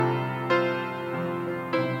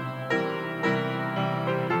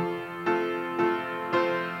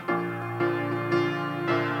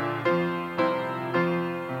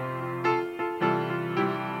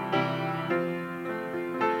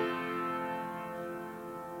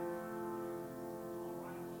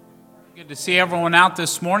Good to see everyone out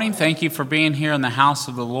this morning. Thank you for being here in the house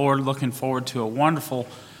of the Lord. Looking forward to a wonderful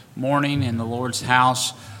morning in the Lord's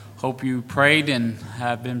house. Hope you prayed and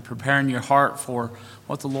have been preparing your heart for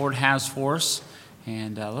what the Lord has for us.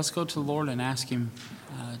 And let's go to the Lord and ask Him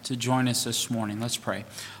to join us this morning. Let's pray.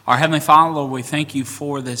 Our Heavenly Father, Lord, we thank you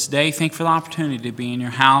for this day. Thank you for the opportunity to be in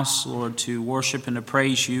your house, Lord, to worship and to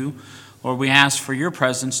praise you. Lord, we ask for your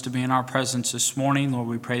presence to be in our presence this morning. Lord,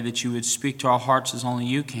 we pray that you would speak to our hearts as only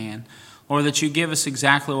you can. Lord, that you give us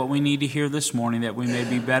exactly what we need to hear this morning, that we may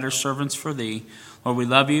be better servants for thee. Lord, we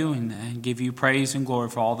love you and give you praise and glory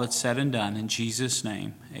for all that's said and done. In Jesus'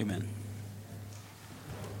 name, amen.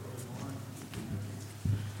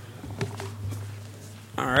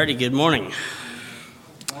 All righty, good morning.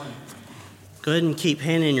 Go ahead and keep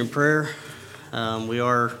Hannah in your prayer. We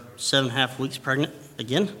are 7.5 weeks pregnant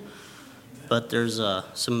again, but there's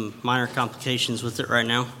some minor complications with it right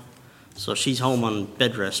now. So she's home on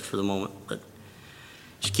bed rest for the moment, but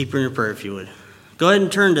just keep her in your prayer if you would. Go ahead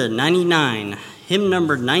and turn to 99, hymn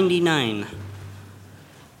number 99.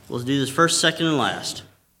 We'll do this first, second, and last.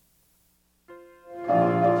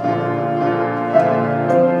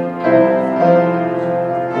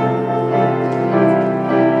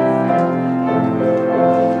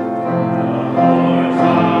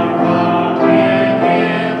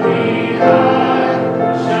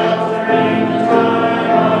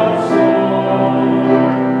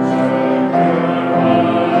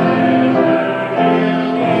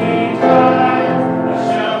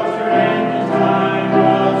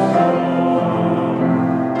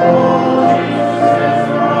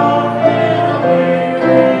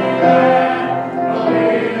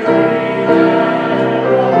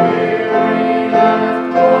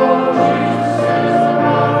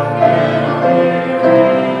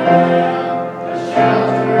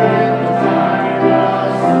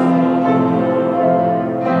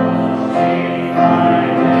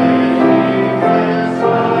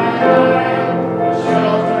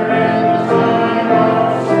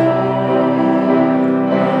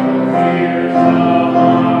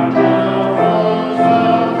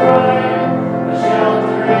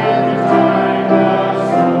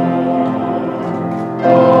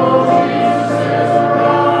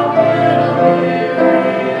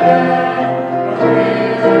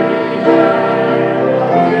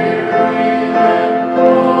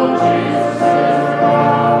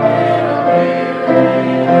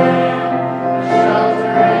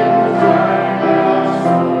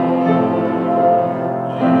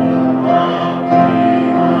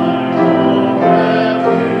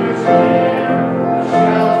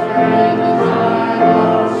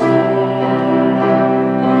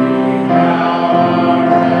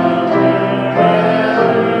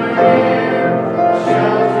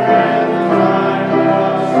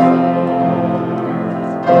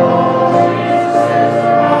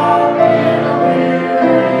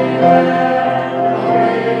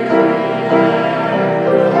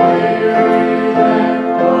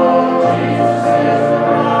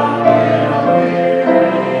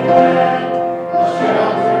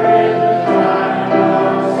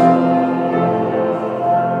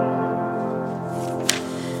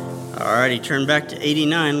 Turn back to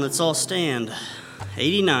 89. Let's all stand.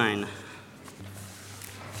 89.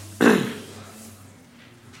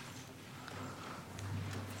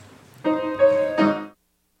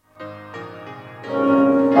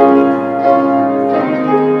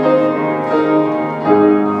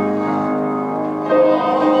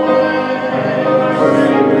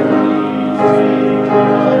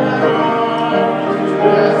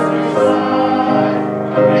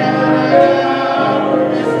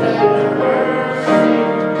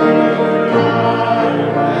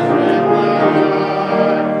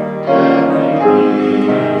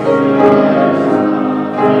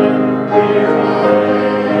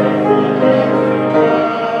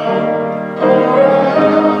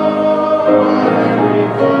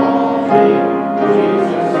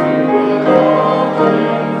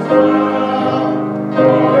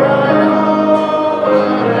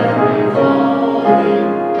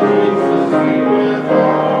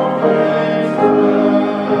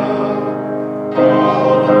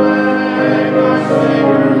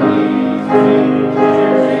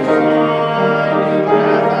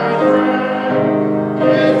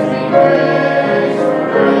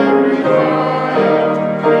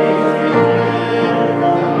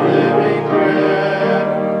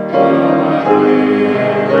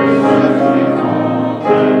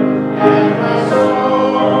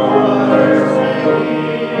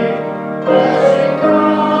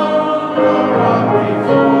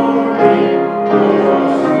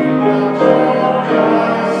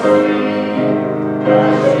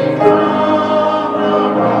 Mercy.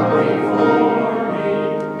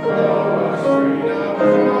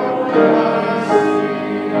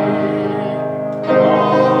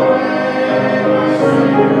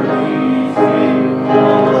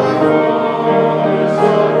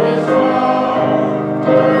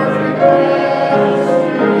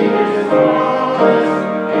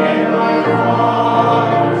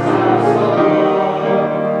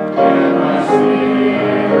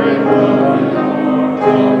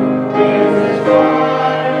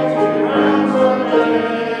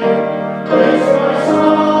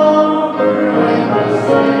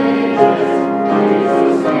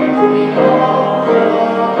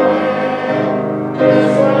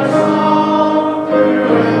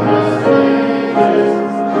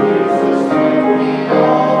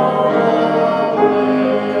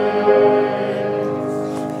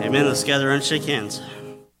 Amen. Let's gather and shake hands.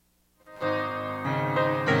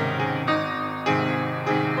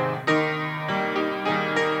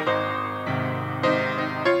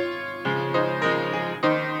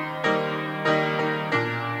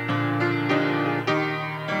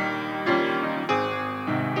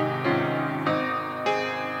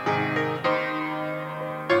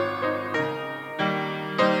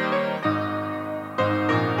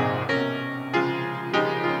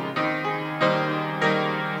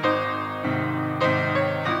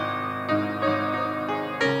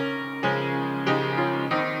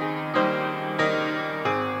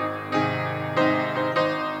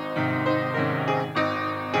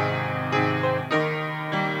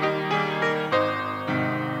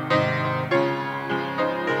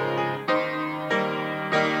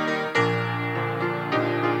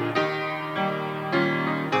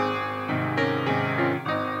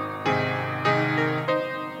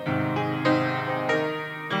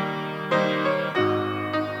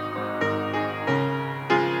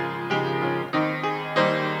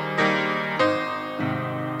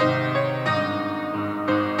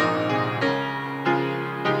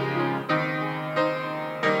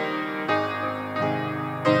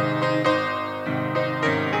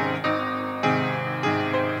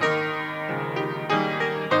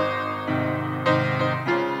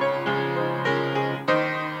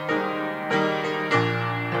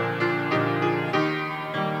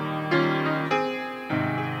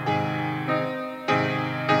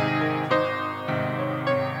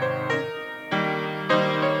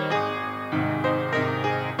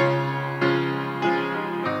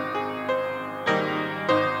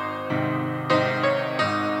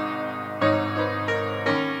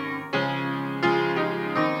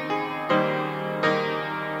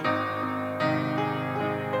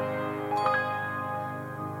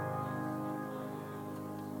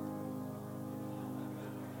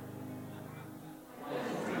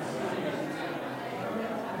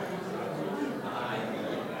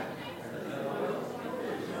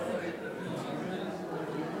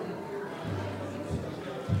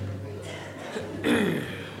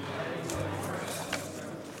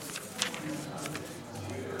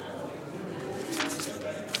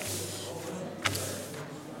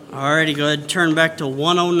 Alrighty, go ahead and turn back to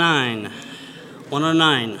 109.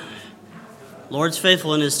 109. Lord's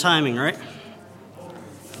faithful in his timing, right?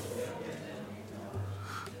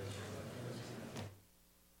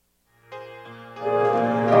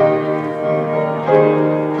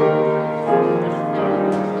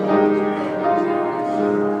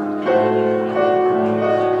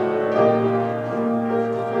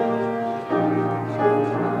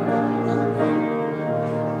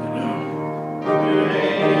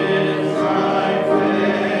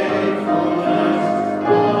 Faithfulness,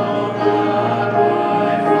 oh God,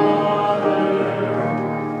 my Father.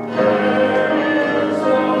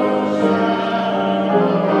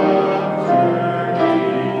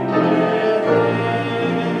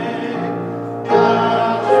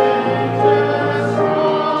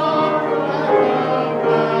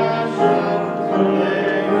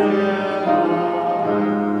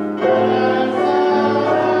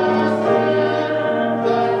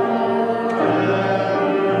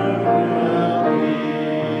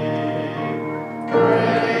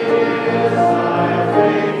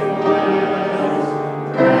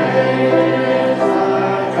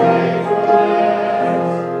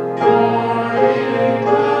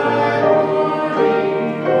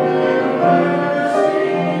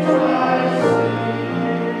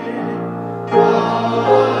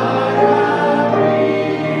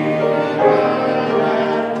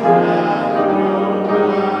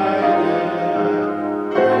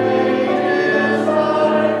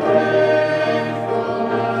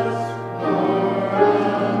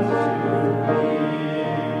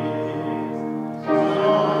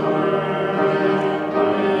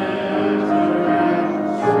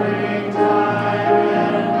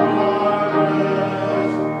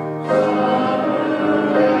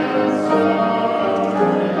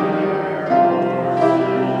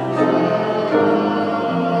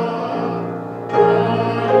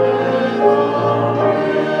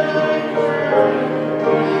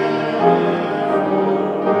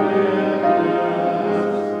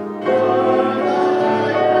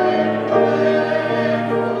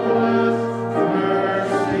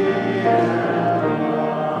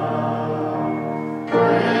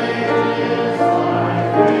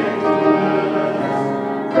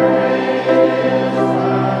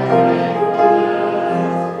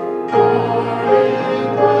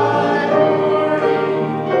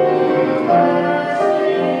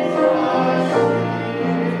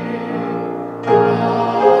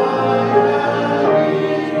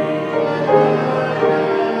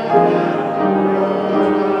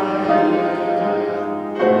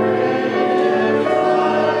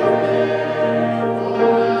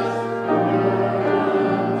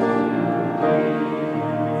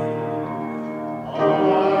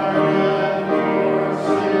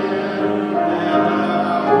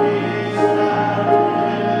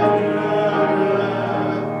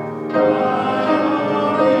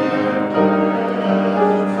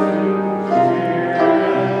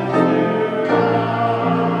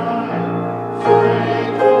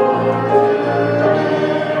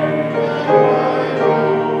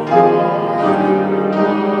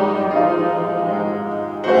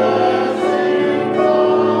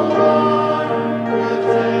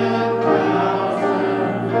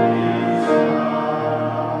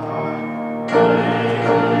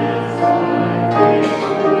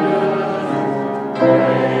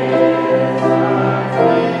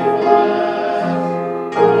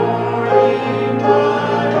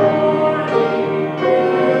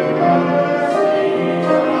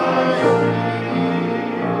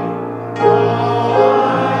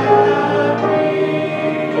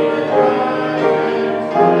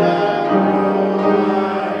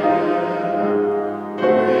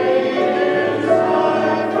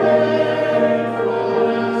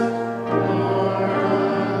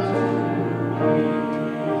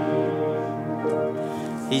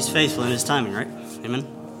 He's faithful in his timing, right? Amen.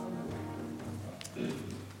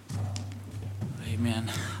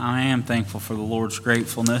 Amen. I am thankful for the Lord's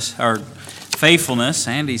faithfulness.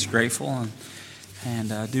 Andy's grateful,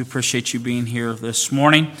 and I do appreciate you being here this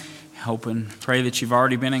morning. Hope and pray that you've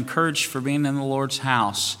already been encouraged for being in the Lord's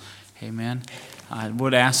house. Amen. I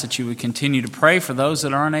would ask that you would continue to pray for those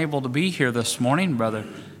that are unable to be here this morning. Brother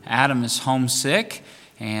Adam is homesick,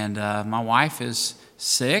 and my wife is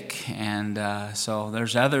sick, and so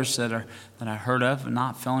there's others that I heard of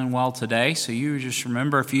not feeling well today. So you just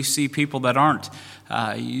remember, if you see people that aren't,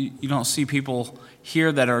 you don't see people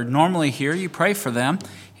here that are normally here, you pray for them,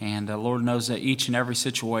 and the Lord knows that each and every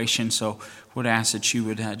situation. So would ask that you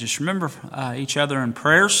would just remember each other in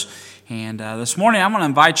prayers. And this morning I'm going to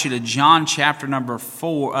invite you to John chapter number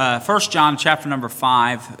 4, 1 John chapter number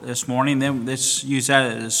 5 this morning. Then let's use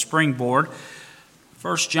that as a springboard.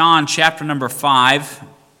 1 John chapter number 5,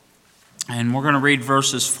 and we're going to read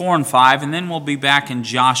verses 4 and 5, and then we'll be back in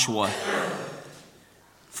Joshua.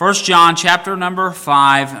 1 John chapter number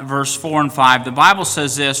 5, verse 4 and 5, the Bible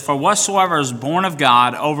says this, "For whatsoever is born of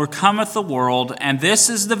God overcometh the world, and this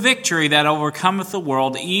is the victory that overcometh the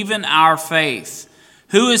world, even our faith.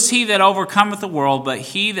 Who is he that overcometh the world, but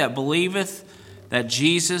he that believeth that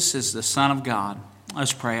Jesus is the Son of God?"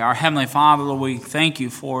 Let's pray. Our Heavenly Father, Lord, we thank you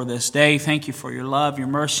for this day. Thank you for your love, your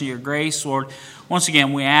mercy, your grace. Lord, once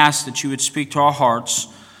again, we ask that you would speak to our hearts.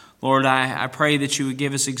 Lord, I pray that you would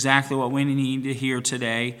give us exactly what we need to hear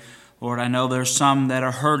today. Lord, I know there's some that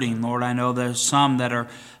are hurting. Lord, I know there's some that are,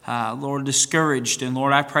 Lord, discouraged. And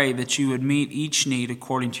Lord, I pray that you would meet each need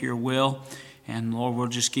according to your will. And Lord, we'll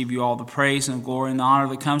just give you all the praise and the glory and the honor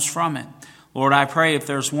that comes from it. Lord, I pray if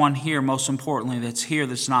there's one here, most importantly, that's here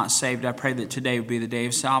that's not saved, I pray that today would be the day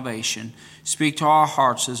of salvation. Speak to our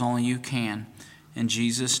hearts as only you can. In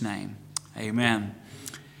Jesus' name, amen.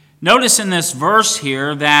 Notice in this verse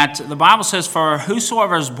here that the Bible says, "For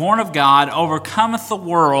whosoever is born of God overcometh the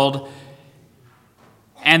world,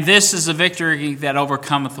 and this is the victory that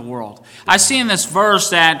overcometh the world." I see in this verse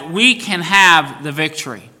that we can have the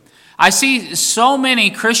victory. I see so many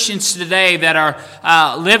Christians today that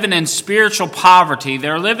are living in spiritual poverty.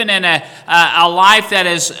 They're living in a life that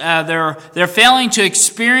is, they're failing to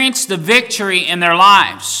experience the victory in their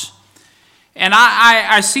lives. And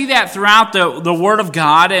I see that throughout the Word of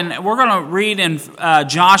God. And we're going to read in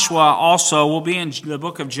Joshua also. We'll be in the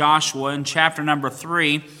book of Joshua in chapter number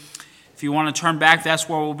 3. If you want to turn back, that's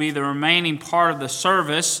where will be the remaining part of the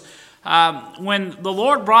service. When the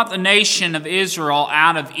Lord brought the nation of Israel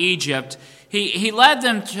out of Egypt, He led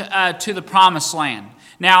them to the Promised Land.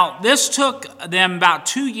 Now, this took them about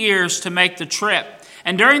 2 years to make the trip.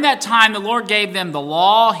 And during that time, the Lord gave them the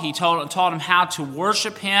law. He taught them how to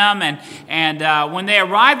worship Him. And when they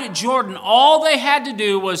arrived at Jordan, all they had to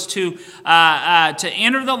do was to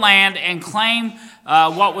enter the land and claim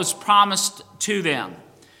what was promised to them.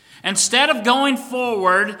 Instead of going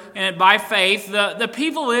forward by faith, the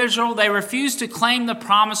people of Israel, they refused to claim the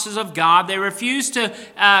promises of God. They refused to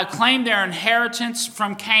claim their inheritance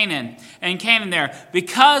from Canaan there.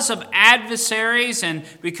 Because of adversaries and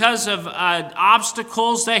because of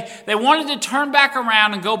obstacles, they wanted to turn back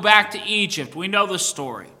around and go back to Egypt. We know the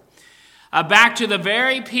story. Back to the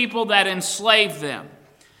very people that enslaved them.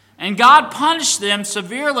 And God punished them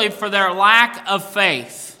severely for their lack of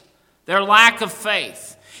faith. Their lack of faith.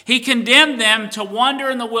 He condemned them to wander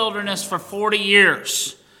in the wilderness for 40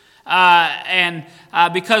 years.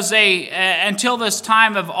 Because they, until this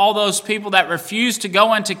time of all those people that refused to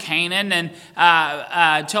go into Canaan and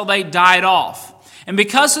until they died off. And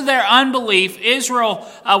because of their unbelief, Israel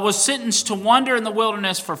was sentenced to wander in the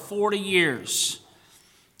wilderness for 40 years.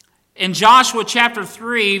 In Joshua chapter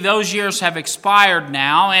 3, those years have expired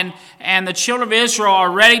now, and the children of Israel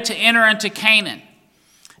are ready to enter into Canaan.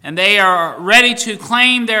 And they are ready to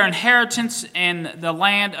claim their inheritance in the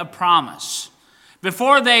land of promise.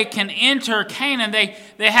 Before they can enter Canaan,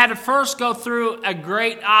 they had to first go through a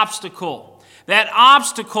great obstacle. That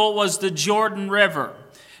obstacle was the Jordan River.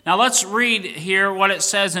 Now let's read here what it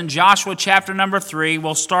says in Joshua chapter number 3.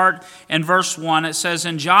 We'll start in verse 1. It says,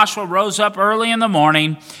 "And Joshua rose up early in the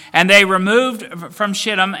morning, and they removed from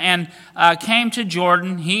Shittim and came to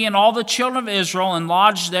Jordan, he and all the children of Israel, and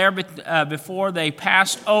lodged there before they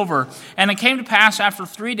passed over. And it came to pass after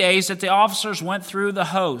 3 days that the officers went through the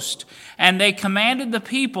host. And they commanded the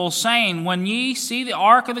people, saying, When ye see the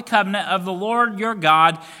ark of the covenant of the Lord your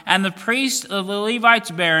God, and the priests of the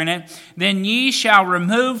Levites bearing it, then ye shall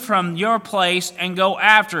remove from your place and go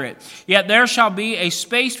after it. Yet there shall be a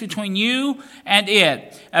space between you and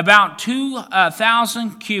it, about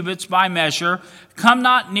 2,000 cubits by measure. Come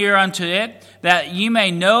not near unto it, that ye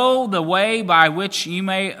may know the way by which you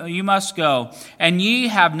must go. And ye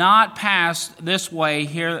have not passed this way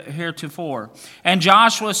heretofore. And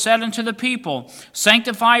Joshua said unto the people,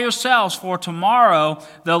 Sanctify yourselves, for tomorrow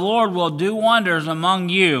the Lord will do wonders among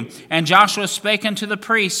you. And Joshua spake unto the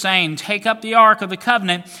priests, saying, Take up the ark of the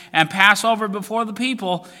covenant, and pass over before the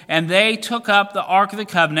people. And they took up the ark of the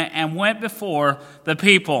covenant, and went before the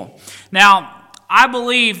people." Now, I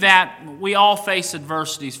believe that we all face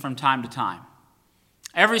adversities from time to time.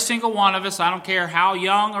 Every single one of us, I don't care how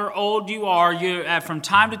young or old you are, from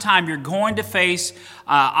time to time you're going to face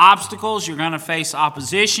obstacles, you're going to face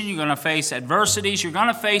opposition, you're going to face adversities, you're going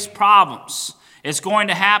to face problems. It's going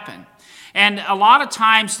to happen. And a lot of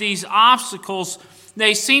times these obstacles,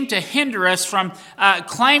 they seem to hinder us from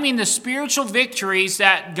claiming the spiritual victories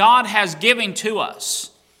that God has given to us.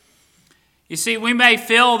 You see, we may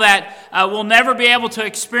feel that we'll never be able to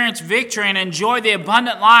experience victory and enjoy the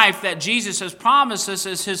abundant life that Jesus has promised us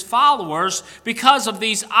as his followers because of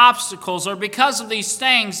these obstacles or because of these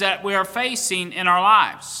things that we are facing in our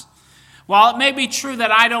lives. While it may be true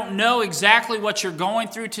that I don't know exactly what you're going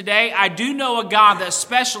through today, I do know a God that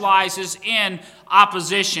specializes in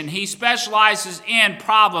opposition. He specializes in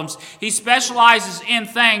problems. He specializes in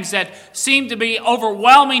things that seem to be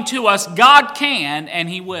overwhelming to us. God can and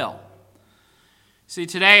he will. See,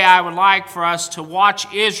 today I would like for us to watch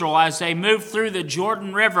Israel as they move through the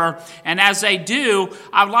Jordan River, and as they do,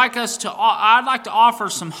 I'd like to offer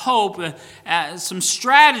some hope, some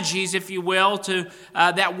strategies, if you will,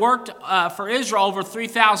 that worked for Israel over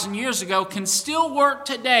 3,000 years ago, can still work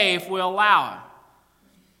today if we allow it.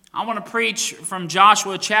 I want to preach from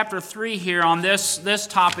Joshua chapter 3 here on this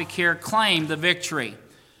topic here: claim the victory.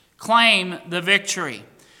 Claim the victory.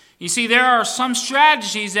 You see, there are some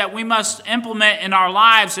strategies that we must implement in our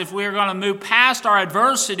lives if we are going to move past our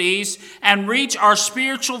adversities and reach our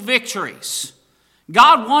spiritual victories.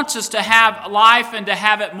 God wants us to have life and to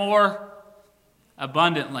have it more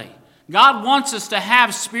abundantly. God wants us to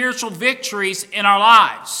have spiritual victories in our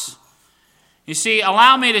lives. You see,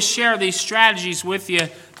 allow me to share these strategies with you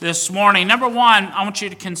this morning. Number one, I want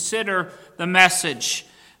you to consider the message.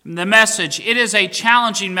 The message, it is a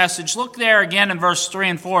challenging message. Look there again in verse 3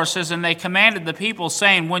 and 4. It says, And they commanded the people,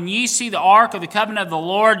 saying, When ye see the ark of the covenant of the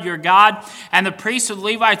Lord your God, and the priests of the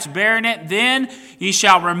Levites bearing it, then ye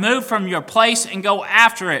shall remove from your place and go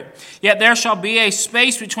after it. Yet there shall be a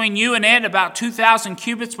space between you and it, about 2,000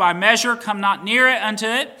 cubits by measure. Come not near it unto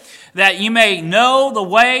it, that ye may know the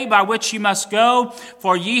way by which ye must go,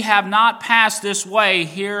 for ye have not passed this way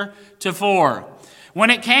heretofore. When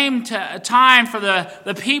it came to time for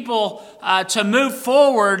the people to move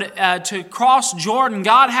forward to cross Jordan,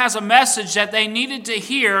 God has a message that they needed to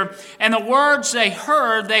hear. And the words they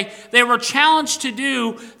heard, they were challenged to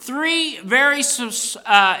do three very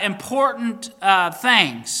important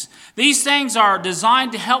things. These things are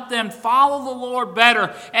designed to help them follow the Lord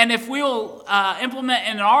better. And if we will implement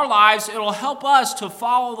in our lives, it will help us to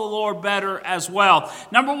follow the Lord better as well.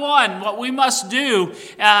 Number one, what we must do,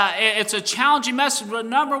 it's a challenging message, but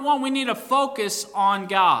number one, we need to focus on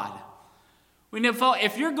God.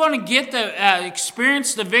 If you're going to get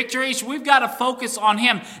experience the victories, we've got to focus on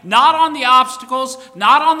Him. Not on the obstacles,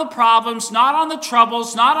 not on the problems, not on the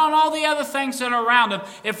troubles, not on all the other things that are around Him.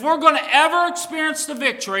 If we're going to ever experience the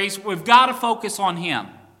victories, we've got to focus on Him.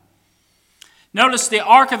 Notice the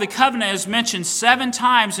Ark of the Covenant is mentioned 7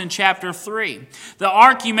 times in chapter 3. The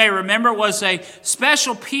Ark, you may remember, was a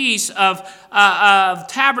special piece of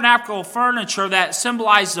tabernacle furniture that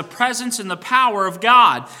symbolized the presence and the power of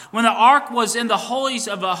God. When the Ark was in the holies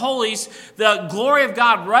of the holies, the glory of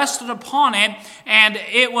God rested upon it, and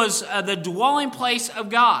it was the dwelling place of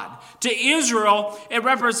God. To Israel, it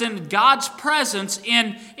represented God's presence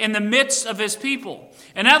in the midst of His people.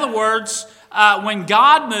 In other words, when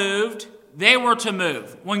God moved, they were to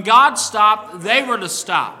move. When God stopped, they were to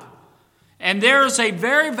stop. And there is a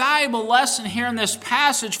very valuable lesson here in this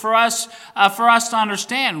passage for us to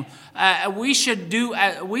understand. We should do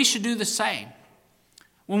the same.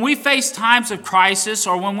 When we face times of crisis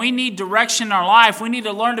or when we need direction in our life, we need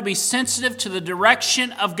to learn to be sensitive to the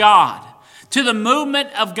direction of God, to the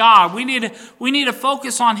movement of God. We need to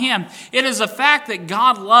focus on Him. It is a fact that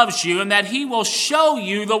God loves you and that He will show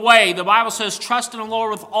you the way. The Bible says, trust in the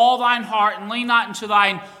Lord with all thine heart and lean not into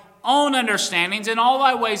thine own understandings. In all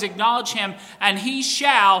thy ways acknowledge Him, and He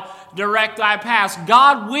shall direct thy paths.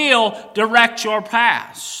 God will direct your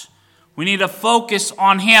paths. We need to focus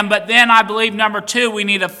on Him. But then I believe, number 2, we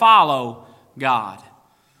need to follow God.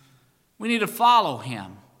 We need to follow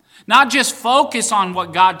Him. Not just focus on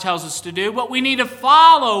what God tells us to do, but we need to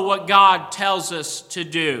follow what God tells us to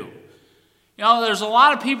do. You know, there's a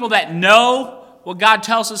lot of people that know what God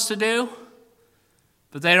tells us to do,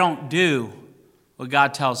 but they don't do what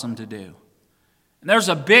God tells them to do. And there's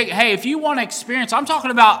a big, hey, if you want to experience, I'm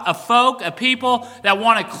talking about a people that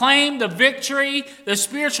want to claim the victory, the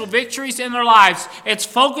spiritual victories in their lives. It's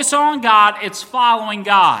focus on God, it's following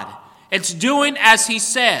God. It's doing as He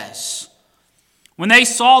says. When they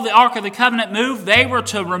saw the Ark of the Covenant move, they were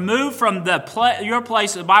to remove from your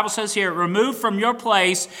place, the Bible says here, remove from your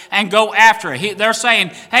place and go after it. They're saying,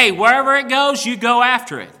 hey, wherever it goes, you go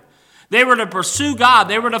after it. They were to pursue God.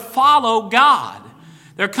 They were to follow God.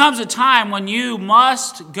 There comes a time when you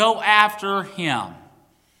must go after Him.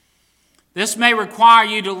 This may require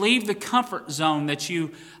you to leave the comfort zone that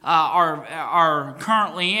you are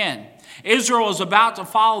currently in. Israel was about to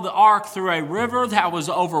follow the ark through a river that was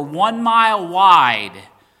over 1 mile wide.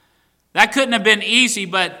 That couldn't have been easy,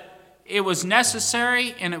 but it was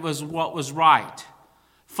necessary and it was what was right.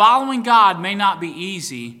 Following God may not be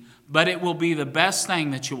easy, but it will be the best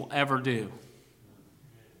thing that you will ever do.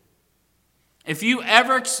 If you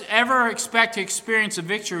ever expect to experience a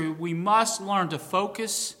victory, we must learn to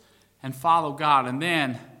focus and follow God, and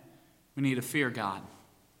then we need to fear God.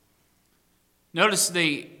 Notice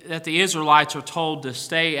that the Israelites are told to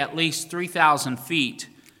stay at least 3,000 feet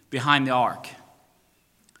behind the ark.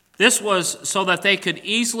 This was so that they could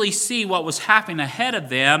easily see what was happening ahead of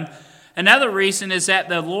them. Another reason is that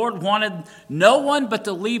the Lord wanted no one but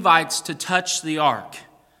the Levites to touch the ark.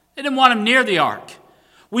 They didn't want them near the ark.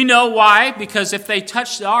 We know why, because if they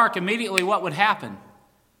touched the ark, immediately what would happen?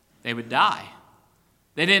 They would die.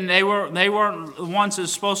 They weren't the ones that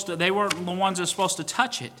were supposed to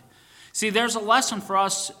touch it. See, there's a lesson for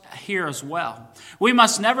us here as well. We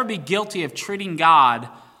must never be guilty of treating God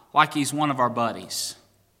like He's one of our buddies.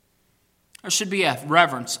 There should be a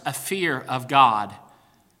reverence, a fear of God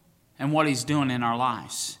and what He's doing in our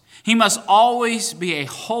lives. He must always be a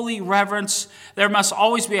holy reverence. There must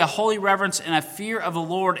always be a holy reverence and a fear of the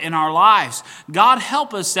Lord in our lives. God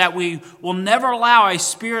help us that we will never allow a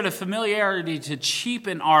spirit of familiarity to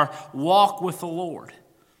cheapen our walk with the Lord.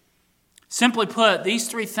 Simply put, these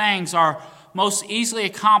 3 things are most easily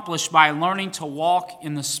accomplished by learning to walk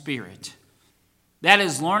in the Spirit. That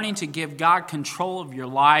is learning to give God control of your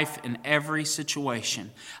life in every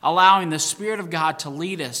situation, allowing the Spirit of God to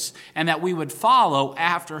lead us and that we would follow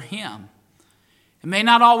after Him. It may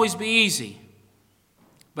not always be easy,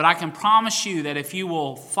 but I can promise you that if you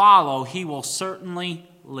will follow, He will certainly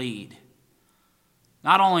lead.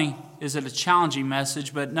 Not only is it a challenging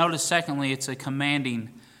message, but notice secondly, it's a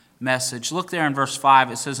commanding message. Look there in verse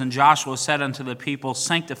 5. It says, "And Joshua said unto the people,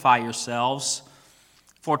 Sanctify yourselves,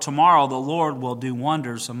 for tomorrow the Lord will do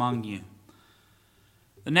wonders among you."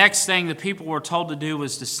 The next thing the people were told to do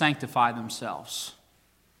was to sanctify themselves.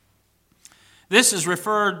 This is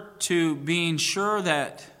referred to being sure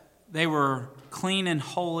that they were clean and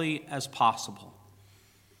holy as possible.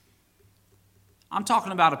 I'm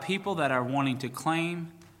talking about a people that are wanting to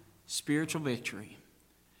claim spiritual victory.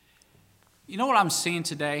 You know what I'm seeing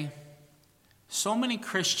today? So many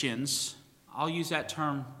Christians, I'll use that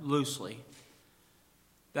term loosely,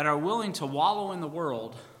 that are willing to wallow in the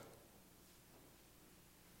world,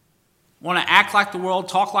 want to act like the world,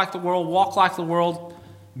 talk like the world, walk like the world,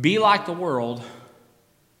 be like the world,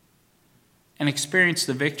 and experience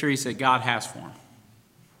the victories that God has for them.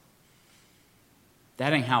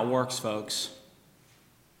 That ain't how it works, folks.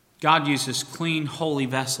 God uses clean, holy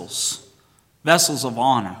vessels, vessels of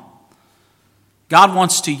honor. God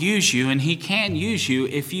wants to use you, and He can use you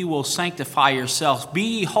if you will sanctify yourself. Be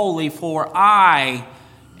ye holy, for I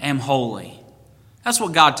am holy. That's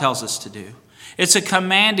what God tells us to do. It's a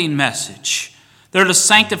commanding message. They're to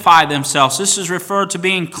sanctify themselves. This is referred to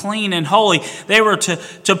being clean and holy. They were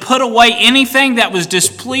to put away anything that was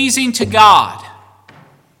displeasing to God.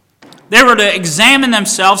 They were to examine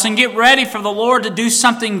themselves and get ready for the Lord to do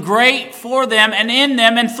something great for them and in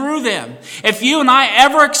them and through them. If you and I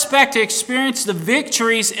ever expect to experience the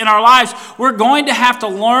victories in our lives, we're going to have to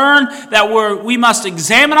learn that we must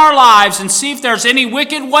examine our lives and see if there's any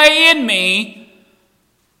wicked way in me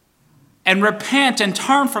and repent and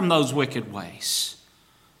turn from those wicked ways.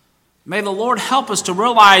 May the Lord help us to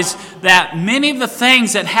realize that many of the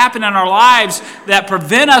things that happen in our lives that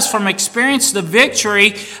prevent us from experiencing the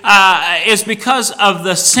victory is because of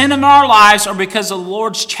the sin in our lives or because of the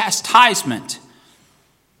Lord's chastisement.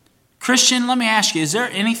 Christian, let me ask you, is there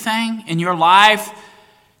anything in your life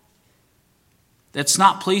that's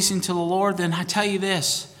not pleasing to the Lord? Then I tell you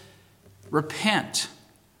this, repent.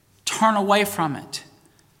 Turn away from it.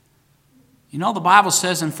 You know, the Bible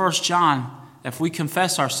says in 1 John, if we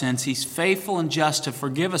confess our sins, He's faithful and just to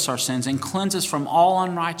forgive us our sins and cleanse us from all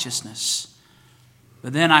unrighteousness.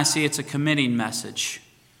 But then I see it's a committing message.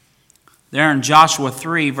 There in Joshua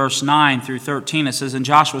 3, verse 9 through 13, it says, And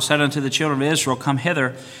Joshua said unto the children of Israel, Come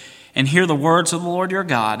hither, and hear the words of the Lord your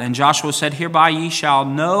God. And Joshua said, Hereby ye shall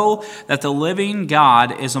know that the living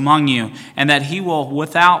God is among you, and that He will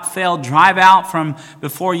without fail drive out from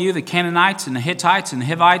before you the Canaanites, and the Hittites, and the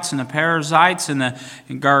Hivites, and the Perizzites, and the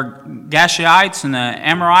Girgashites, and the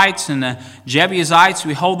Amorites, and the Jebusites.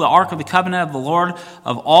 Behold, the ark of the covenant of the Lord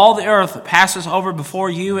of all the earth passes over before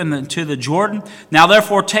you to the Jordan. Now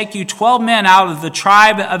therefore take you 12 men out of the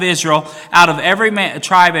tribe of Israel, out of every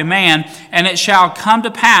tribe a man, and it shall come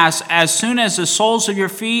to pass, as soon as the soles of your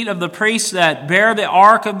feet of the priests that bear the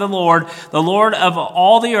ark of the Lord of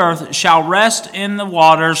all the earth, shall rest in the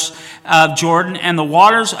waters of Jordan, and the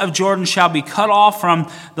waters of Jordan shall be cut off from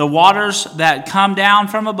the waters that come down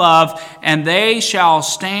from above, and they shall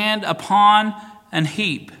stand upon an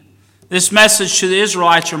heap. This message to the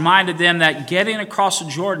Israelites reminded them that getting across the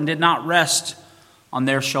Jordan did not rest on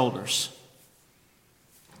their shoulders.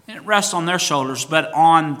 It didn't rest on their shoulders, but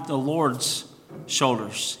on the Lord's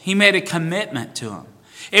shoulders. He made a commitment to them.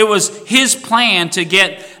 It was His plan to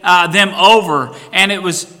get them over, and it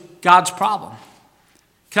was God's problem.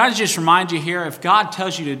 Can I just remind you here, if God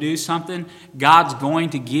tells you to do something, God's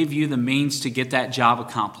going to give you the means to get that job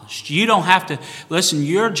accomplished. You don't have to, listen,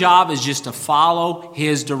 your job is just to follow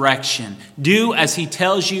His direction. Do as He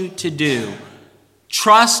tells you to do.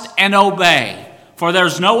 Trust and obey, for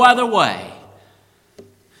there's no other way.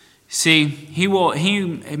 See, He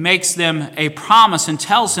makes them a promise and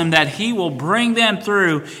tells them that He will bring them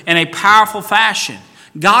through in a powerful fashion.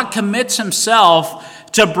 God commits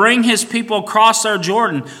Himself to bring His people across their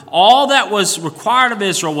Jordan. All that was required of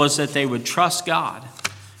Israel was that they would trust God.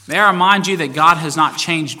 May I remind you that God has not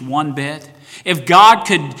changed one bit. If God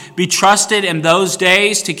could be trusted in those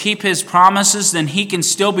days to keep His promises, then He can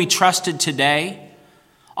still be trusted today.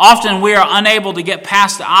 Often we are unable to get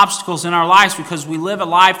past the obstacles in our lives because we live a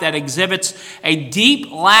life that exhibits a deep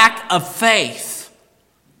lack of faith.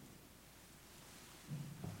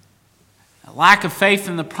 A lack of faith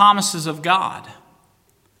in the promises of God.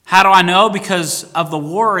 How do I know? Because of the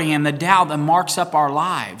worry and the doubt that marks up our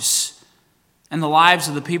lives and the lives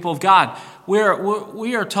of the people of God. We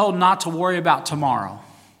are told not to worry about tomorrow.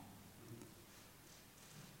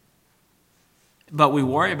 But we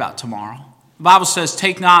worry about tomorrow. The Bible says,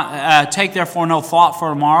 take therefore no thought for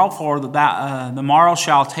tomorrow, for the morrow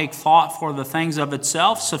shall take thought for the things of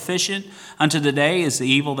itself. Sufficient unto the day is the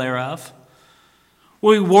evil thereof.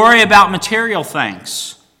 We worry about material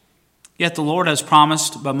things. Yet the Lord has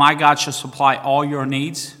promised, but my God shall supply all your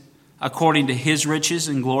needs according to His riches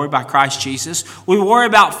and glory by Christ Jesus. We worry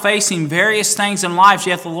about facing various things in life,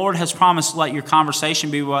 yet the Lord has promised, let your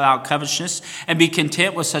conversation be without covetousness and be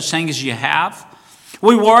content with such things as you have.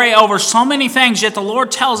 We worry over so many things, yet the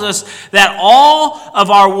Lord tells us that all of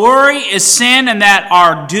our worry is sin and that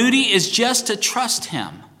our duty is just to trust Him.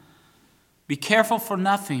 Be careful for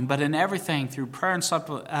nothing, but in everything through prayer and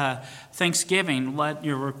thanksgiving, let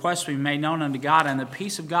your requests be made known unto God, and the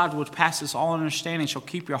peace of God which passes all understanding shall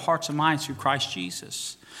keep your hearts and minds through Christ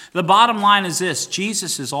Jesus. The bottom line is this: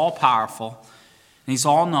 Jesus is all powerful, and He's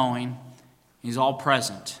all knowing, He's all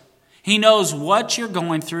present. He knows what you're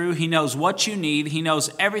going through. He knows what you need. He knows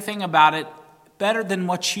everything about it better than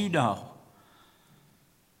what you know.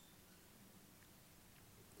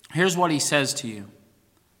 Here's what He says to you: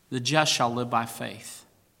 the just shall live by faith.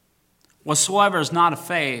 Whatsoever is not of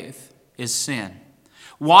faith is sin.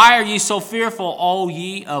 Why are ye so fearful, O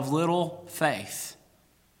ye of little faith?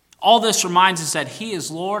 All this reminds us that He is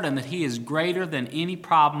Lord and that He is greater than any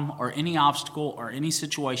problem or any obstacle or any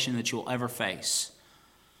situation that you'll ever face.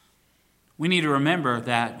 We need to remember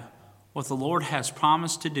that what the Lord has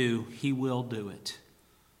promised to do, He will do it.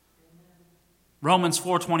 Romans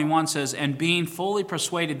 4:21 says, and being fully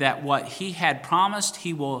persuaded that what he had promised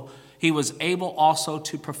he was able also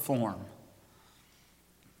to perform.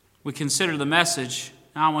 We consider the message.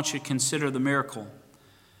 Now I want you to consider the miracle.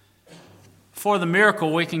 For the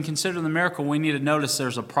miracle, we can consider the miracle, we need to notice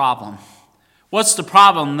there's a problem. What's the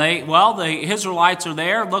problem? The Israelites are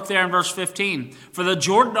there. Look there in verse 15. For the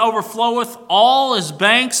Jordan overfloweth all his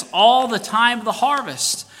banks all the time of the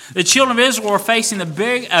harvest. The children of Israel were facing a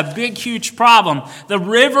big, huge problem. The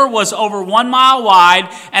river was over 1 mile wide,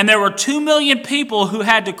 and there were 2 million people who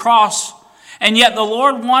had to cross. And yet the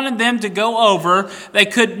Lord wanted them to go over. They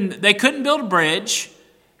couldn't build a bridge.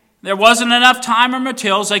 There wasn't enough time or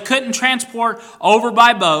materials. They couldn't transport over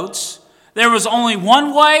by boats. There was only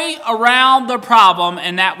one way around the problem,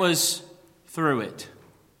 and that was through it.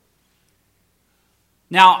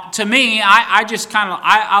 Now, to me, I just kind of,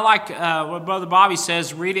 I like what Brother Bobby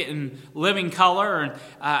says, read it in living color. And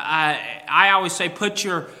I always say, put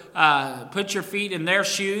your feet in their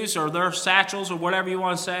shoes or their satchels or whatever you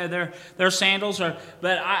want to say, their sandals. But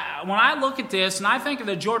when I look at this and I think of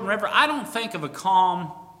the Jordan River, I don't think of a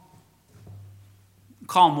calm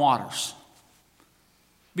waters.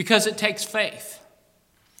 Because it takes faith.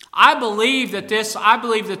 I believe that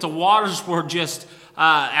the waters were just,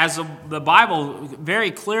 as the Bible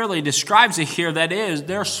very clearly describes it here,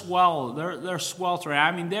 they're sweltering.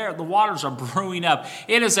 I mean, the waters are brewing up.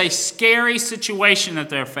 It is a scary situation that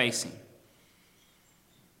they're facing.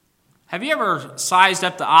 Have you ever sized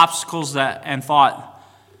up the obstacles and thought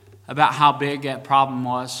about how big that problem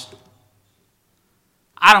was?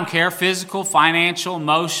 I don't care, physical, financial,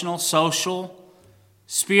 emotional, social,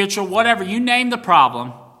 spiritual, whatever, you name the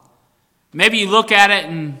problem. Maybe you look at it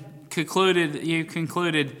and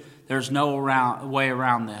concluded there's no way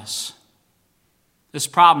around this. This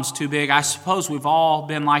problem's too big. I suppose we've all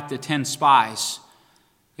been like the 10 spies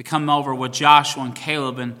that come over with Joshua and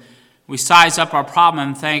Caleb, and we size up our problem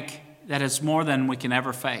and think that it's more than we can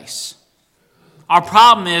ever face. Our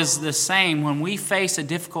problem is the same. When we face a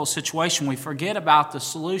difficult situation, we forget about the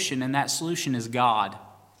solution, and that solution is God.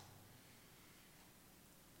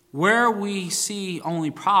 Where we see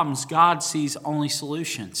only problems, God sees only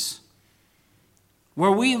solutions.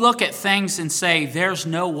 Where we look at things and say, there's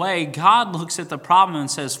no way, God looks at the problem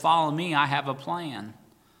and says, follow me, I have a plan.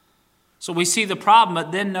 So we see the problem,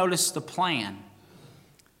 but then notice the plan.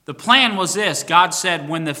 The plan was this. God said,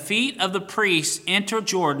 when the feet of the priests enter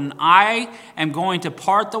Jordan, I am going to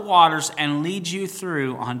part the waters and lead you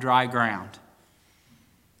through on dry ground.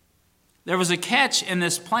 There was a catch in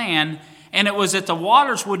this plan, and it was that the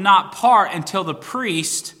waters would not part until the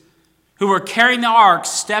priests who were carrying the ark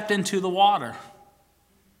stepped into the water.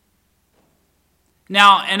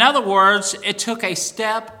 Now, in other words, it took a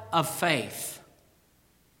step of faith,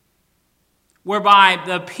 whereby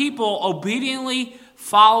the people obediently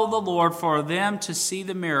follow the Lord for them to see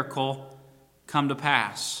the miracle come to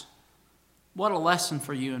pass. What a lesson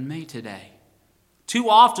for you and me today. Too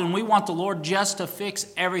often we want the Lord just to fix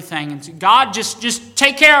everything and say, God, just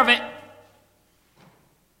take care of it.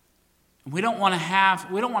 We don't want to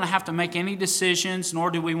have to make any decisions,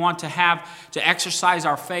 nor do we want to have to exercise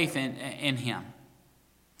our faith in Him.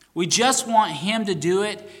 We just want Him to do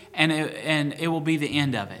it, and it will be the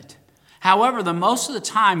end of it. However, most of the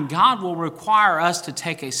time, God will require us to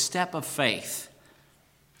take a step of faith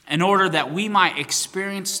in order that we might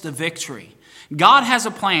experience the victory. God has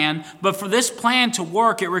a plan, but for this plan to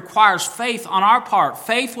work, it requires faith on our part.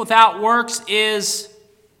 Faith without works is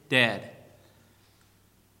dead.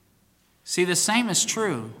 See, the same is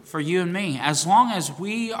true for you and me. As long as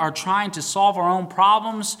we are trying to solve our own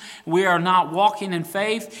problems, we are not walking in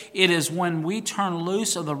faith. It is when we turn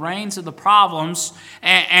loose of the reins of the problems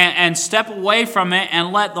and step away from it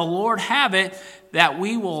and let the Lord have it that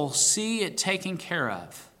we will see it taken care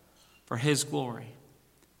of for His glory.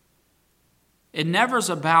 It never is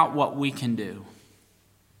about what we can do.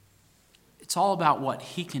 It's all about what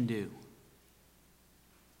He can do.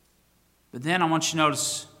 But then I want you to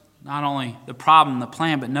notice not only the problem, the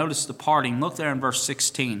plan, but notice the parting. Look there in verse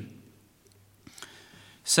 16. It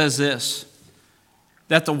says this,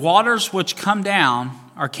 that the waters which came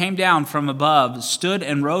down from above stood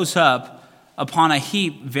and rose up upon a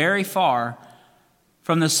heap very far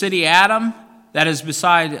from the city Adam, that is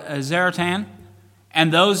beside Zaretan,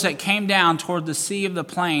 and those that came down toward the sea of the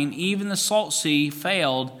plain, even the salt sea,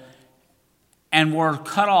 failed and were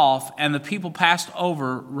cut off, and the people passed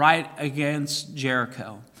over right against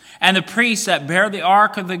Jericho. And the priests that bear the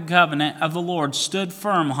ark of the covenant of the Lord stood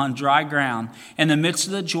firm on dry ground in the midst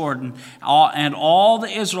of the Jordan. And all the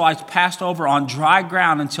Israelites passed over on dry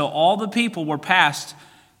ground until all the people were passed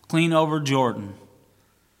clean over Jordan.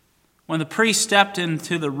 When the priest stepped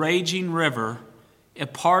into the raging river,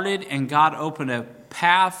 it parted and God opened a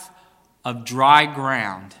path of dry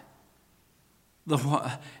ground.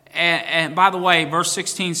 And by the way, verse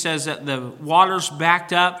 16 says that the waters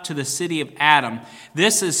backed up to the city of Adam.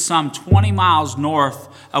 This is some 20 miles north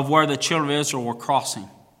of where the children of Israel were crossing.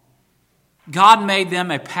 God made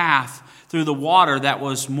them a path through the water that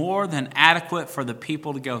was more than adequate for the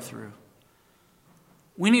people to go through.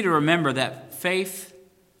 We need to remember that faith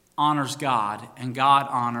honors God and God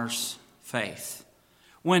honors faith.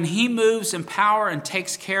 When He moves in power and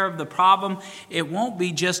takes care of the problem, it won't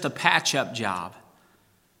be just a patch-up job,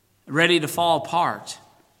 ready to fall apart.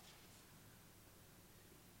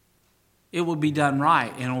 It will be done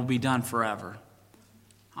right, and it will be done forever.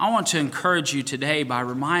 I want to encourage you today by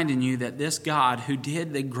reminding you that this God who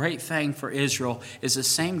did the great thing for Israel is the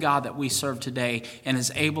same God that we serve today and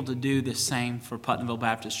is able to do the same for Putnamville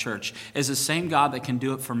Baptist Church, is the same God that can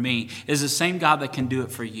do it for me, is the same God that can do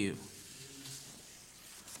it for you.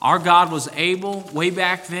 Our God was able way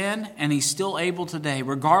back then, and He's still able today.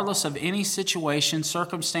 Regardless of any situation,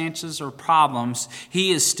 circumstances, or problems,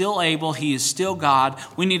 He is still able. He is still God.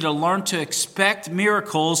 We need to learn to expect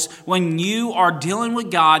miracles when you are dealing with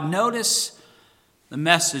God. Notice the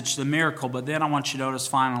message, the miracle, but then I want you to notice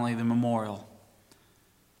finally the memorial.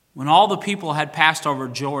 When all the people had passed over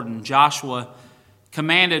Jordan, Joshua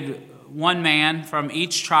commanded one man from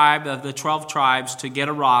each tribe of the 12 tribes to get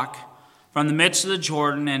a rock from the midst of the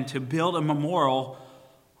Jordan and to build a memorial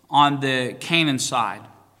on the Canaan side.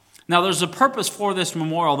 Now, there's a purpose for this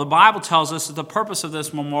memorial. The Bible tells us that the purpose of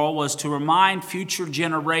this memorial was to remind future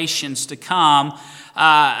generations to come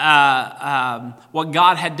what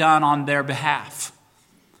God had done on their behalf.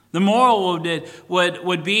 The memorial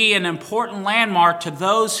would be an important landmark to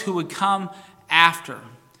those who would come after.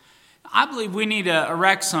 I believe we need to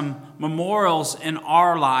erect some memorials in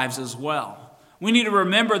our lives as well. We need to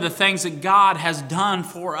remember the things that God has done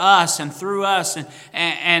for us and through us,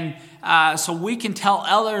 and so we can tell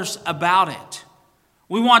others about it.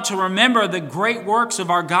 We want to remember the great works of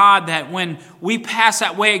our God, that when we pass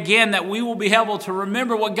that way again, that we will be able to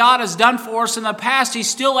remember what God has done for us in the past, He's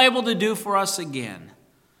still able to do for us again.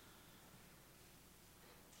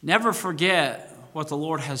 Never forget what the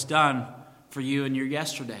Lord has done for you in your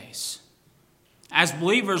yesterdays. As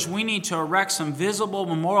believers, we need to erect some visible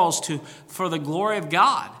memorials for the glory of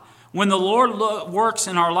God. When the Lord works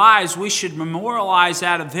in our lives, we should memorialize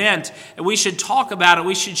that event. And we should talk about it.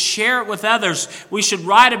 We should share it with others. We should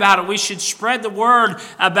write about it. We should spread the word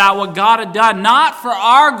about what God had done. Not for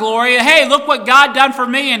our glory. Hey, look what God done for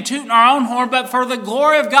me, and tooting our own horn, but for the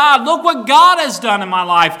glory of God. Look what God has done in my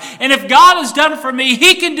life. And if God has done it for me,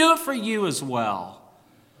 He can do it for you as well.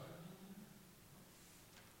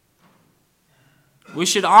 We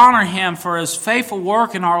should honor Him for His faithful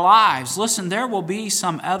work in our lives. Listen, there will be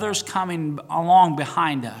some others coming along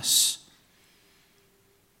behind us.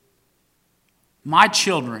 My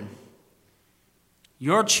children,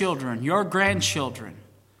 your grandchildren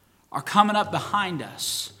are coming up behind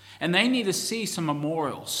us, and they need to see some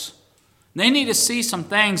memorials. They need to see some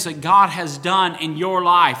things that God has done in your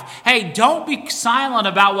life. Hey, don't be silent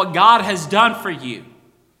about what God has done for you.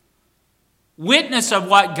 Witness of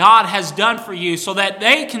what God has done for you so that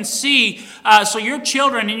they can see, so your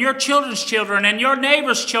children and your children's children and your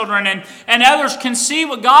neighbor's children and others can see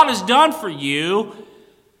what God has done for you,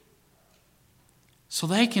 so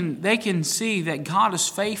they can see that God is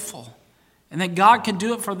faithful and that God can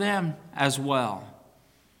do it for them as well.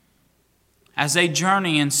 As they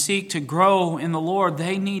journey and seek to grow in the Lord,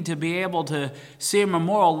 they need to be able to see a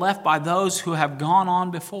memorial left by those who have gone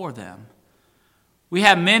on before them. We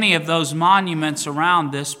have many of those monuments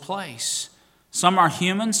around this place. Some are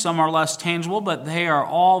human, some are less tangible, but they are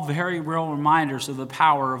all very real reminders of the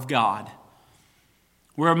power of God.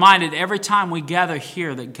 We're reminded every time we gather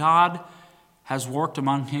here that God has worked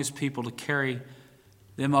among His people to carry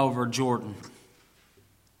them over Jordan.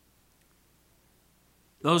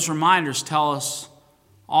 Those reminders tell us,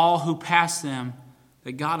 all who pass them,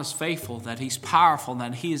 that God is faithful, that He's powerful,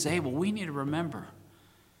 that He is able. We need to remember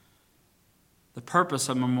the purpose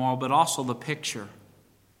of memorial, but also the picture.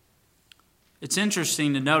 It's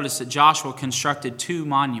interesting to notice that Joshua constructed 2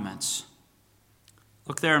 monuments.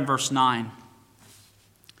 Look there in verse 9.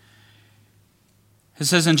 It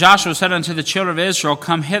says, "And Joshua said unto the children of Israel,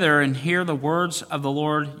 Come hither and hear the words of the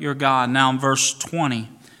Lord your God." Now in verse 20, it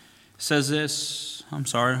says this.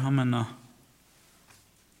 Must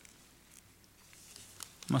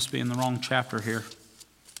be in the wrong chapter here.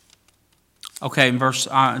 Okay,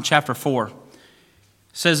 in chapter 4.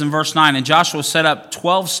 It says in verse 9, and Joshua set up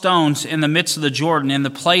 12 stones in the midst of the Jordan, in the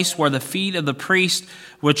place where the feet of the priests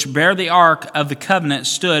which bear the ark of the covenant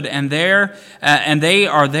stood, and they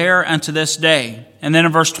are there unto this day. And then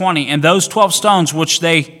in verse 20, and those 12 stones which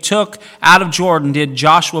they took out of Jordan did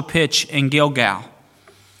Joshua pitch in Gilgal.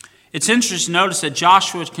 It's interesting to notice that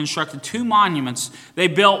Joshua constructed 2 monuments. They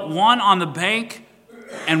built one on the bank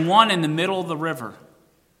and one in the middle of the river.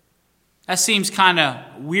 That seems kind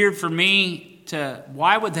of weird for me.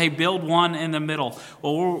 Why would they build one in the middle?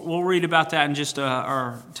 Well, we'll read about that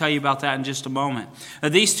or tell you about that in just a moment.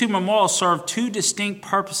 These 2 memorials serve 2 distinct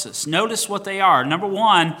purposes. Notice what they are. Number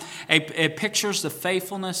 1, it pictures the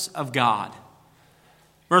faithfulness of God.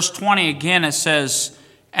 Verse 20 again, it says,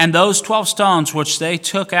 and those 12 stones which they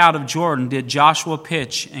took out of Jordan did Joshua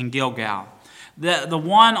pitch in Gilgal. The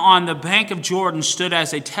one on the bank of Jordan stood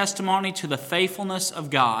as a testimony to the faithfulness of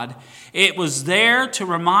God. It was there to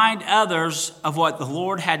remind others of what the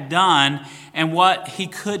Lord had done and what he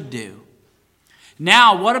could do.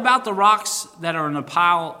 Now, what about the rocks that are in a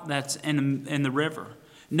pile that's in the river?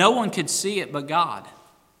 No one could see it but God.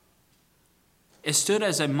 It stood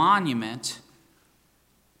as a monument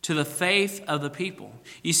to the faith of the people.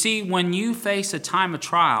 You see, when you face a time of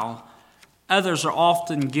trial, others are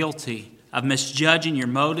often guilty of misjudging your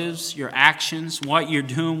motives, your actions, what you're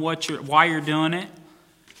doing, why you're doing it.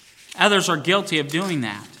 Others are guilty of doing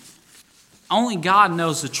that. Only God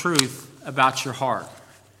knows the truth about your heart.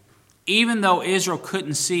 Even though Israel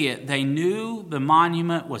couldn't see it, they knew the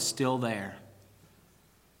monument was still there.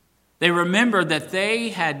 They remembered that they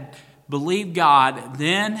had believed God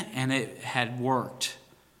then and it had worked.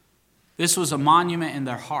 This was a monument in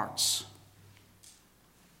their hearts.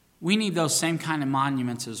 We need those same kind of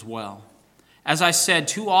monuments as well. As I said,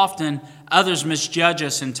 too often others misjudge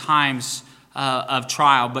us in times of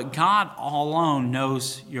trial, but God alone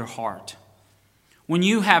knows your heart. When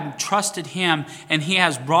you have trusted him and he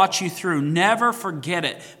has brought you through, never forget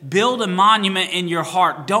it. Build a monument in your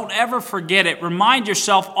heart. Don't ever forget it. Remind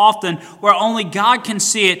yourself often where only God can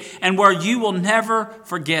see it and where you will never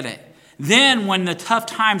forget it. Then when the tough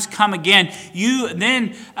times come again,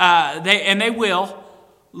 they will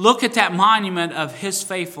look at that monument of his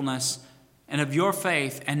faithfulness and of your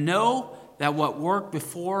faith, and know that what worked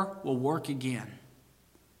before will work again.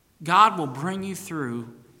 God will bring you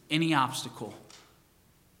through any obstacle.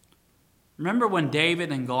 Remember when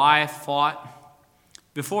David and Goliath fought?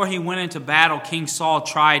 Before he went into battle, King Saul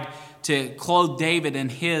tried to clothe David in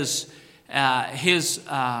his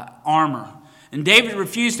armor. And David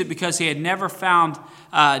refused it because he had never fought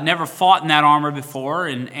in that armor before.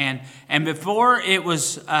 And before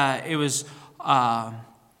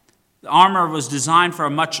the armor was designed for a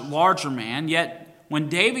much larger man, yet when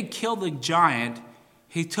David killed the giant,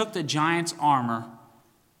 he took the giant's armor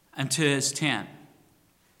into his tent.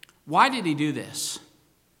 Why did he do this?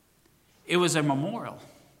 It was a memorial.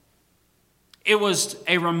 It was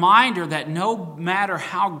a reminder that no matter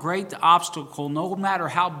how great the obstacle, no matter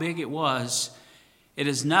how big it was, it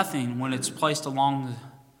is nothing when it's placed along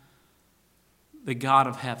the God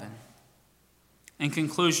of heaven. In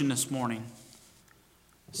conclusion this morning,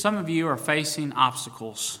 some of you are facing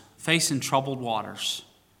obstacles, facing troubled waters.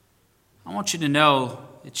 I want you to know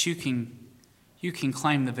that you can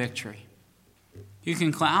claim the victory.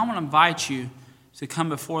 I want to invite you to come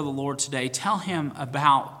before the Lord today. Tell him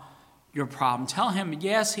about your problem. Tell him,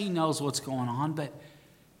 yes, he knows what's going on, but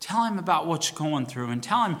tell him about what you're going through. And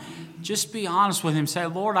tell him, just be honest with him. Say,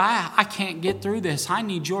 Lord, I can't get through this. I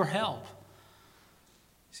need your help.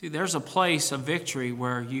 See, there's a place of victory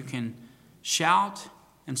where you can shout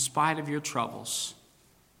in spite of your troubles.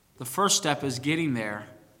 The first step is getting there.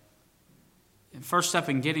 The first step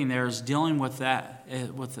in getting there is dealing with that,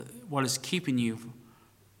 with what is keeping you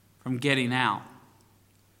from getting out.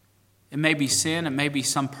 It may be sin, it may be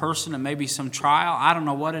some person, it may be some trial. I don't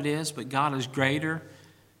know what it is, but God is greater.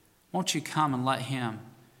 Won't you come and let him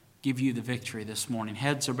give you the victory this morning?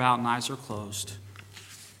 Heads are bowed and eyes are closed.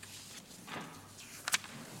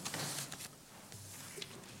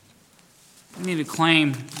 We need to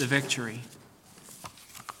claim the victory.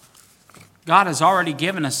 God has already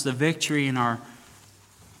given us the victory in our...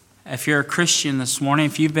 If you're a Christian this morning,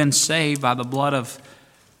 if you've been saved by the blood of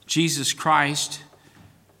Jesus Christ,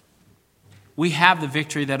 we have the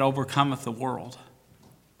victory that overcometh the world.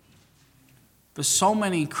 But so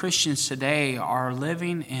many Christians today are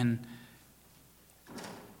living in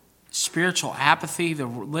spiritual apathy. They're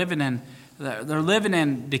living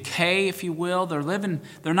in decay, if you will.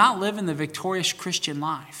 They're not living the victorious Christian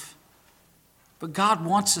life. But God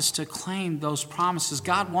wants us to claim those promises.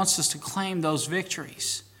 God wants us to claim those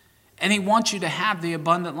victories. And he wants you to have the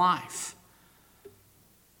abundant life.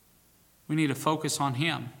 We need to focus on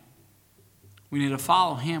Him. We need to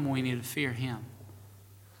follow Him. We need to fear Him.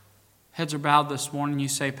 Heads are bowed this morning. You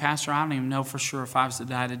say, Pastor, I don't even know for sure if I was to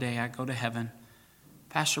die today, I'd go to heaven.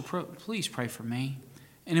 Pastor, please pray for me.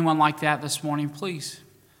 Anyone like that this morning, please.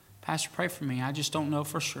 Pastor, pray for me. I just don't know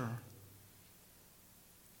for sure.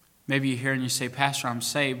 Maybe you're here and you say, Pastor, I'm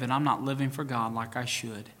saved, but I'm not living for God like I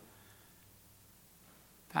should.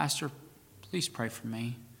 Pastor, please pray for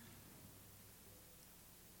me.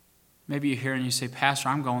 Maybe you're here and you say, Pastor,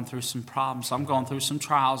 I'm going through some problems. I'm going through some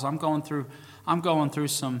trials. I'm going through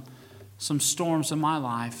some storms in my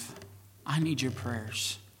life. I need your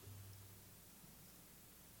prayers.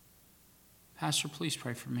 Pastor, please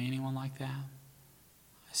pray for me. Anyone like that?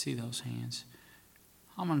 I see those hands.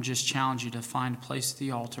 I'm going to just challenge you to find a place at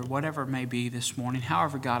the altar, whatever it may be this morning,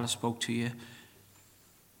 however God has spoke to you.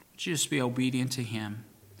 Just be obedient to Him.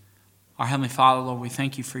 Our Heavenly Father, Lord, we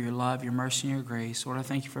thank you for your love, your mercy, and your grace. Lord, I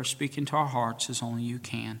thank you for speaking to our hearts as only you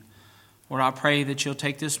can. Lord, I pray that you'll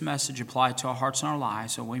take this message, apply it to our hearts and our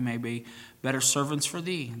lives, so we may be better servants for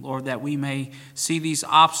thee. Lord, that we may see these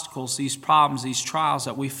obstacles, these problems, these trials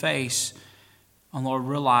that we face, and Lord,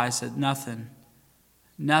 realize that nothing,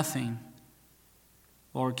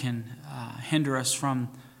 Lord, can hinder us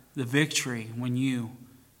from the victory when you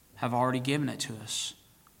have already given it to us.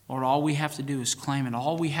 Lord, all we have to do is claim it.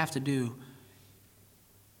 All we have to do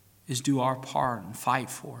is do our part and fight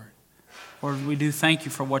for it. Lord, we do thank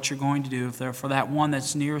you for what you're going to do. For that one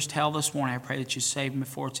that's nearest hell this morning, I pray that you save him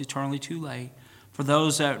before it's eternally too late. For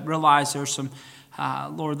those that realize there's some,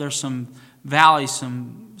 Lord, there's some valleys,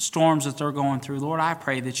 some storms that they're going through, Lord, I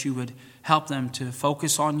pray that you would help them to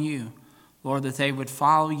focus on you. Lord, that they would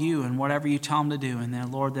follow you in whatever you tell them to do, and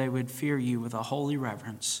then, Lord, they would fear you with a holy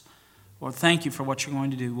reverence. Lord, thank you for what you're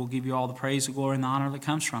going to do. We'll give you all the praise, the glory, and the honor that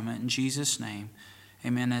comes from it. In Jesus' name,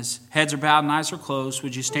 amen. As heads are bowed and eyes are closed,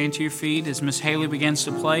 would you stand to your feet as Miss Haley begins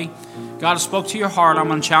to play? God has spoke to your heart. I'm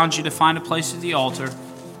going to challenge you to find a place at the altar.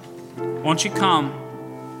 Won't you come?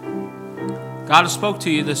 God has spoke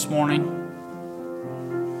to you this morning.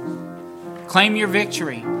 Claim your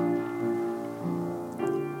victory.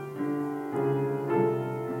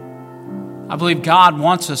 I believe God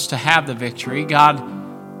wants us to have the victory. God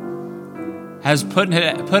has put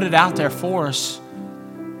it out there for us.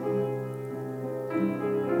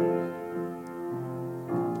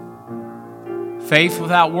 Faith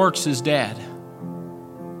without works is dead.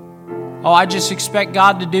 Oh, I just expect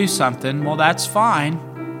God to do something. Well, that's fine.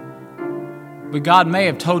 But God may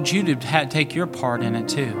have told you to take your part in it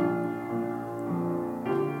too.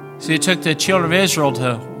 See, it took the children of Israel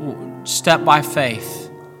to step by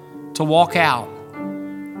faith, to walk out.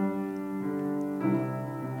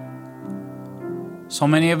 So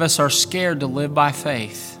many of us are scared to live by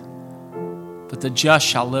faith, but the just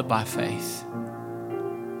shall live by faith.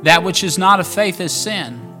 That which is not of faith is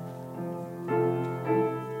sin.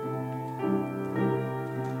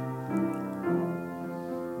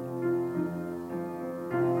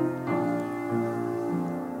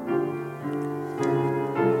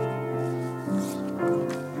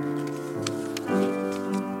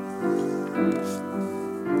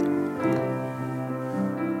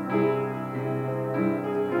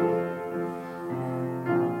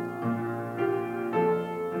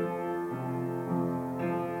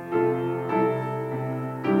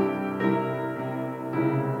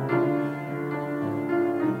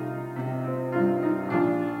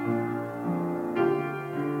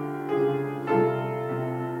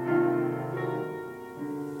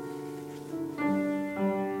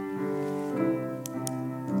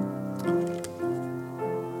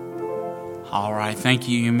 All right, thank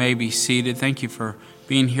you. You may be seated. Thank you for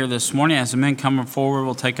being here this morning. As the men come forward,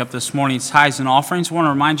 we'll take up this morning's tithes and offerings. I want to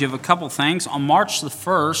remind you of a couple things. On March the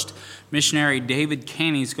 1st, missionary David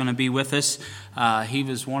Caney is going to be with us. He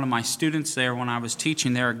was one of my students there when I was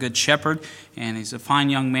teaching there at Good Shepherd, and he's a fine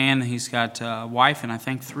young man. He's got a wife and I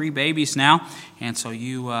think 3 babies now, and so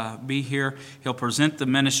you be here. He'll present the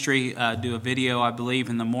ministry, do a video, I believe,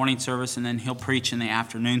 in the morning service, and then he'll preach in the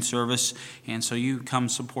afternoon service. And so you come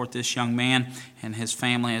support this young man and his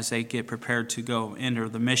family as they get prepared to go enter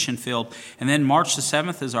the mission field. And then March the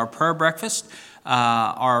 7th is our prayer breakfast.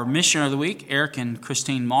 Our missionary of the week, Eric and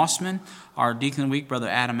Christine Mossman. Our deacon of the week, Brother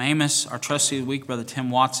Adam Amos. Our trustee of the week, Brother Tim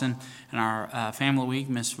Watson. And our family of the week,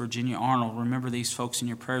 Miss Virginia Arnold. Remember these folks in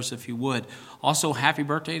your prayers if you would. Also, happy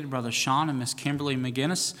birthday to Brother Sean and Miss Kimberly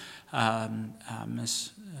McGinnis.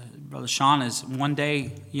 Brother Sean is one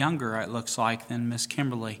day younger, it looks like, than Miss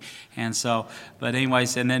Kimberly. And so, but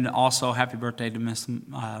anyways, and then also happy birthday to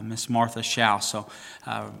Miss Martha Shaw. So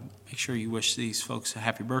make sure you wish these folks a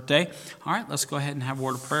happy birthday. All right, let's go ahead and have a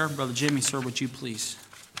word of prayer. Brother Jimmy, sir, would you please?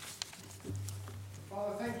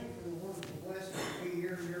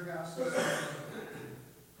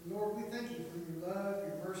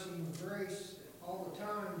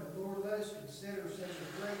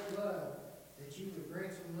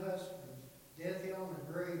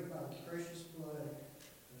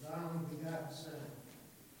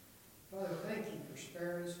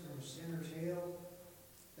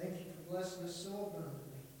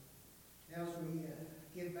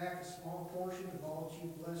 back a small portion of all that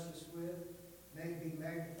you've blessed us with. May it be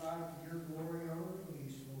magnified for your glory, honor, and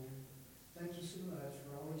use, Lord. Thank you so much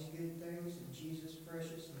for all these good things in Jesus'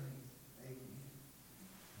 precious name. Amen.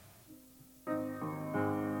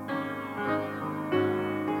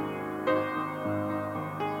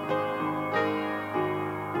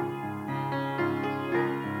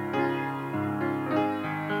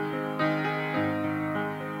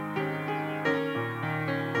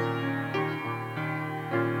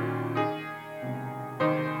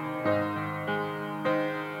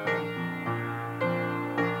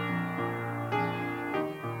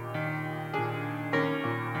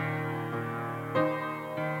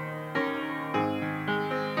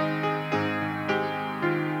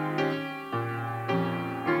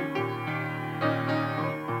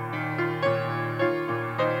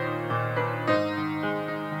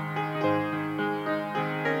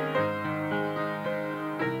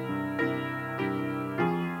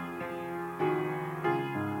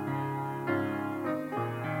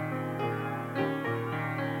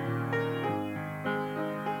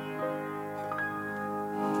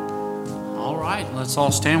 All right, let's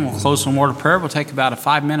all stand. We'll close in a word of prayer. We'll take about a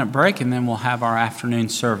 5-minute break, and then we'll have our afternoon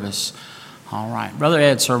service. All right. Brother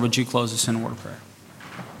Ed, sir, would you close us in a word of prayer?